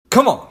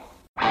Come on.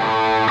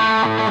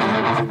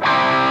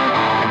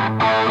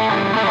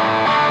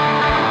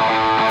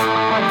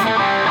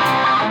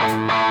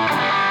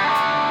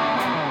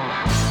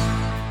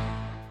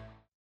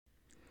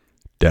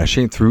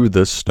 Dashing through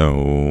the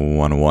snow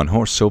on a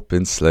one-horse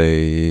open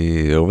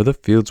sleigh, over the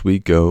fields we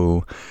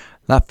go,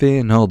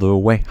 laughing all the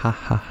way, ha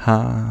ha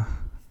ha.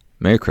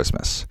 Merry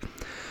Christmas.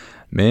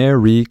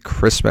 Merry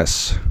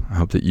Christmas. I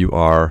hope that you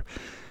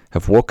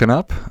have woken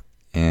up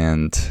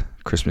and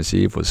Christmas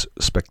Eve was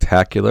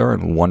spectacular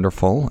and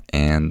wonderful,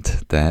 and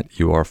that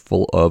you are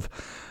full of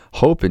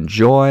hope and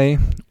joy,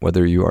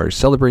 whether you are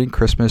celebrating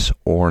Christmas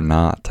or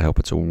not. I hope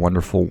it's a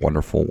wonderful,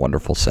 wonderful,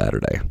 wonderful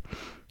Saturday.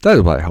 That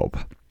is what I hope.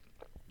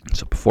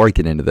 So before I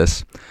get into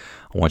this,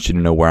 I want you to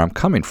know where I'm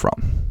coming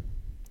from.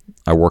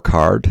 I work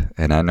hard,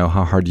 and I know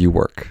how hard you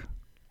work.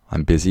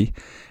 I'm busy,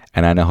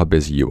 and I know how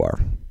busy you are.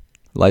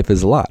 Life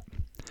is a lot.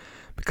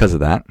 Because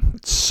of that,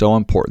 it's so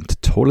important to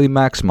totally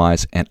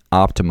maximize and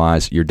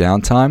optimize your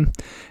downtime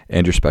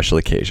and your special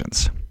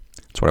occasions.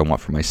 That's what I want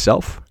for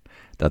myself.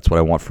 That's what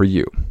I want for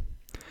you.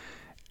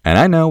 And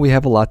I know we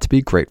have a lot to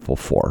be grateful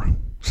for.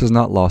 This is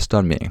not lost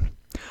on me.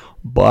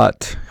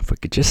 But if we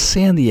could just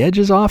sand the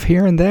edges off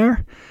here and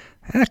there,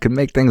 that could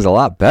make things a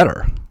lot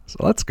better. So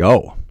let's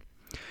go.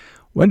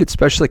 When did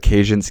special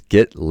occasions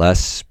get less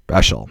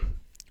special?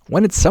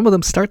 When did some of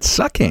them start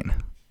sucking?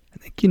 I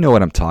think you know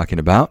what I'm talking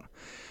about.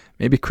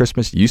 Maybe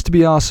Christmas used to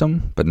be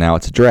awesome, but now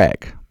it's a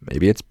drag.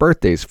 Maybe it's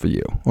birthdays for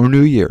you or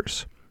New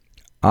Year's.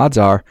 Odds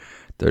are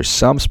there's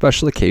some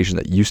special occasion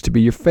that used to be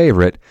your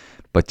favorite,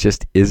 but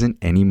just isn't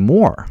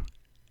anymore.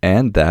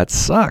 And that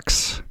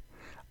sucks.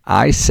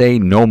 I say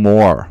no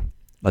more.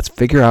 Let's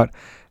figure out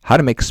how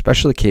to make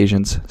special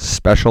occasions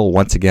special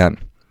once again.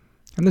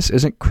 And this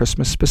isn't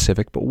Christmas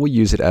specific, but we'll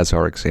use it as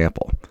our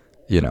example,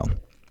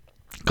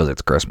 because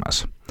it's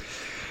Christmas.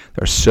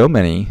 There are so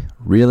many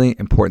really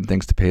important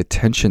things to pay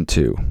attention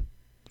to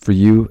for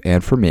you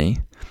and for me.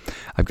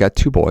 I've got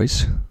 2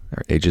 boys.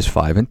 They're ages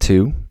 5 and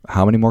 2.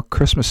 How many more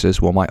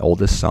Christmases will my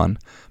oldest son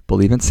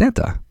believe in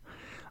Santa?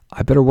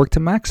 I better work to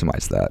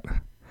maximize that.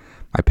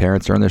 My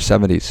parents are in their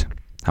 70s.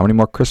 How many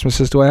more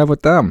Christmases do I have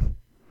with them?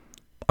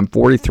 I'm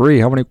 43.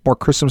 How many more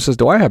Christmases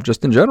do I have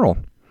just in general?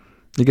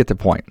 You get the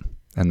point.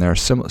 And there are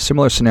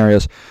similar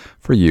scenarios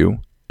for you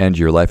and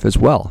your life as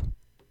well.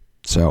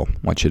 So I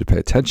want you to pay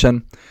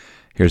attention.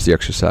 Here's the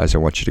exercise I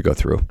want you to go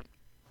through.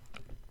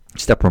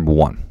 Step number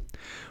 1.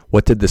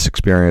 What did this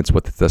experience,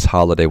 what did this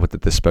holiday, what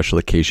did this special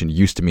occasion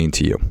used to mean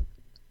to you?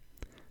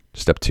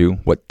 Step 2.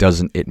 What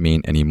doesn't it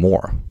mean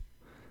anymore?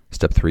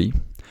 Step 3.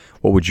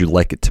 What would you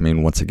like it to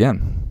mean once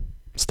again?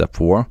 Step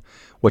 4.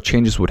 What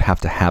changes would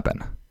have to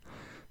happen?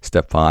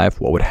 Step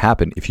 5, what would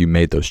happen if you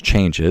made those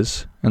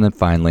changes? And then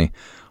finally,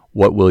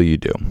 what will you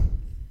do?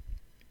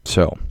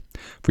 So,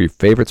 for your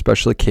favorite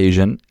special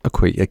occasions,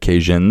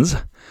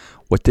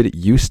 what did it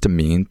used to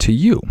mean to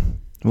you?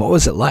 What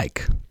was it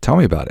like? Tell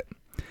me about it.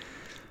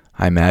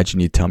 I imagine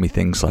you'd tell me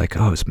things like,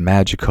 oh, it was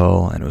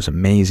magical and it was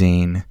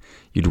amazing.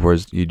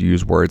 You'd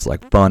use words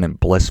like fun and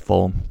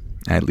blissful.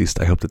 At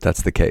least I hope that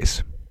that's the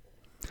case.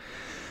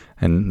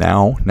 And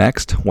now,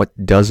 next,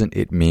 what doesn't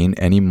it mean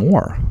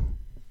anymore?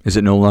 Is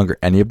it no longer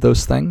any of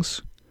those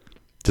things?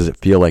 Does it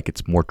feel like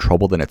it's more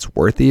trouble than it's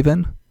worth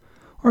even?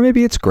 Or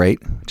maybe it's great,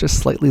 just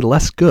slightly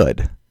less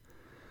good.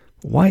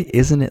 Why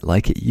isn't it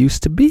like it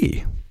used to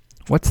be?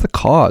 What's the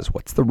cause?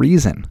 What's the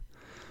reason?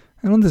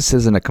 And this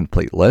isn't a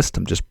complete list.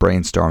 I'm just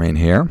brainstorming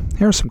here.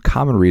 Here are some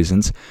common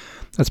reasons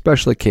that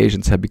special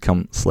occasions have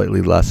become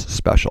slightly less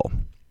special.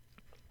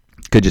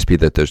 Could just be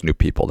that there's new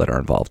people that are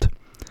involved.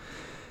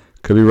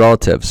 Could be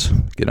relatives,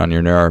 get on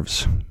your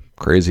nerves.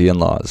 Crazy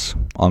in-laws,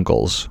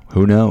 uncles,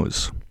 who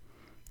knows?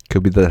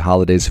 Could be that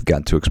holidays have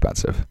gotten too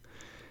expensive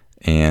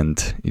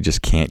and you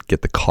just can't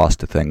get the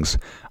cost of things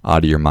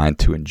out of your mind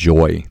to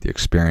enjoy the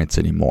experience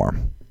anymore.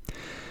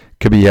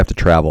 Could be you have to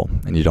travel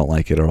and you don't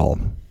like it at all.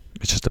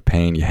 It's just a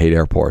pain. You hate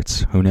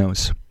airports. Who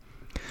knows?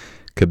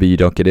 Could be you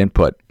don't get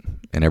input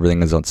and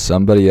everything is on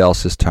somebody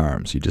else's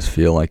terms. You just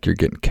feel like you're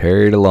getting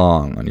carried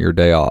along on your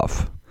day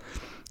off.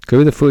 Could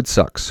be the food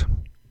sucks.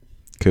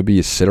 Could be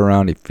you sit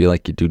around and you feel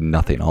like you do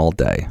nothing all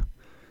day.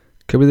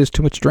 Could be there's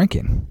too much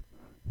drinking.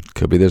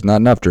 Could be there's not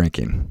enough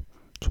drinking.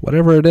 So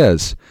whatever it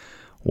is,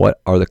 what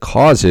are the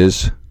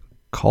causes?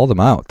 Call them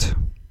out.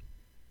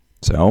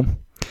 So,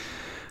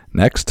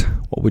 next,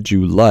 what would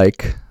you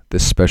like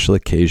this special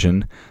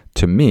occasion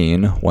to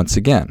mean once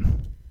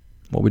again?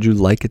 What would you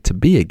like it to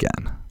be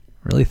again?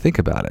 Really think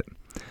about it.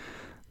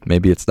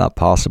 Maybe it's not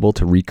possible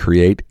to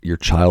recreate your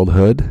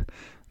childhood,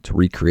 to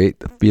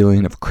recreate the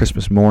feeling of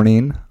Christmas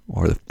morning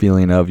or the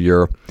feeling of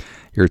your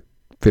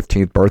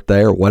 15th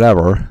birthday or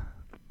whatever.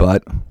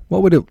 But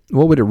what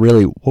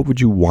would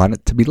you want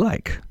it to be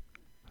like?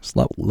 Just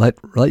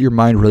let your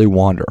mind really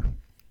wander.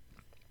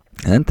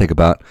 And then think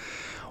about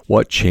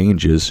what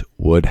changes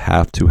would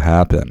have to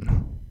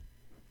happen.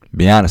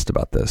 Be honest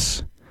about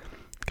this.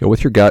 Go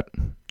with your gut.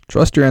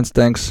 Trust your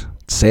instincts.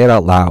 Say it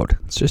out loud.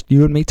 It's just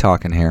you and me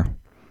talking here.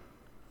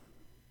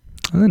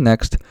 And then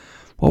next,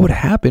 what would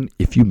happen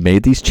if you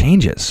made these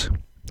changes?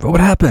 What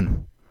would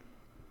happen?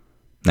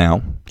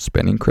 Now,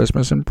 spending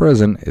Christmas in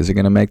prison isn't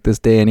going to make this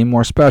day any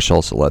more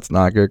special, so let's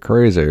not get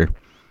crazy.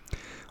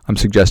 I'm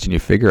suggesting you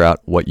figure out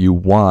what you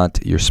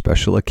want your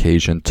special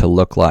occasion to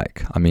look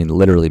like. I mean,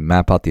 literally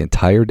map out the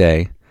entire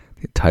day,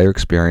 the entire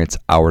experience,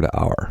 hour to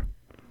hour.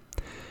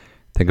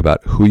 Think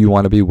about who you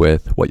want to be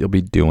with, what you'll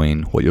be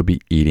doing, what you'll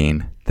be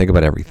eating. Think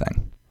about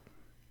everything.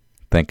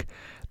 Think,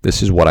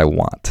 this is what I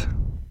want.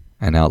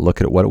 And now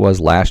look at what it was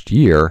last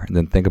year, and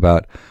then think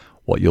about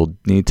what you'll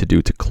need to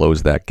do to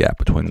close that gap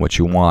between what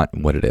you want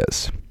and what it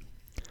is.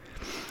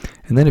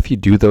 And then if you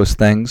do those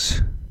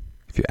things,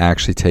 if you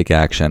actually take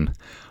action,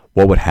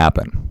 what would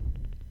happen?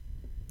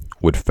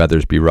 Would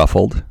feathers be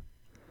ruffled?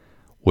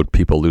 Would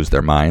people lose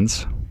their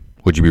minds?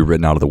 Would you be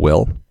written out of the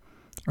will?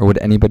 Or would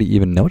anybody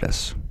even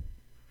notice?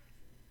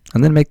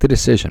 And then make the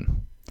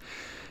decision.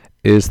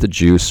 Is the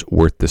juice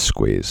worth the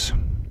squeeze?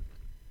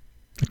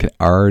 I can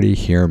already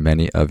hear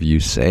many of you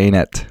saying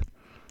it.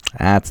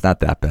 It's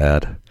not that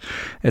bad.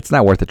 It's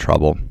not worth the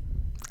trouble.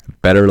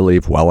 Better to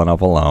leave well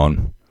enough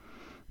alone.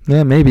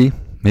 Yeah, maybe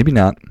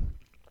not.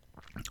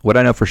 What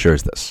I know for sure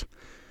is this.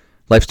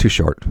 Life's too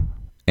short,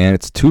 and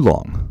it's too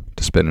long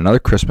to spend another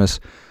Christmas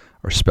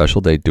or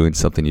special day doing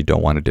something you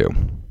don't want to do.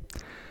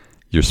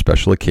 Your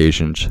special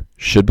occasions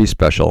should be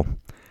special.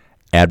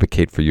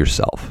 Advocate for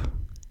yourself.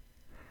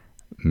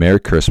 Merry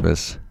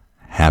Christmas.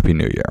 Happy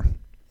New Year.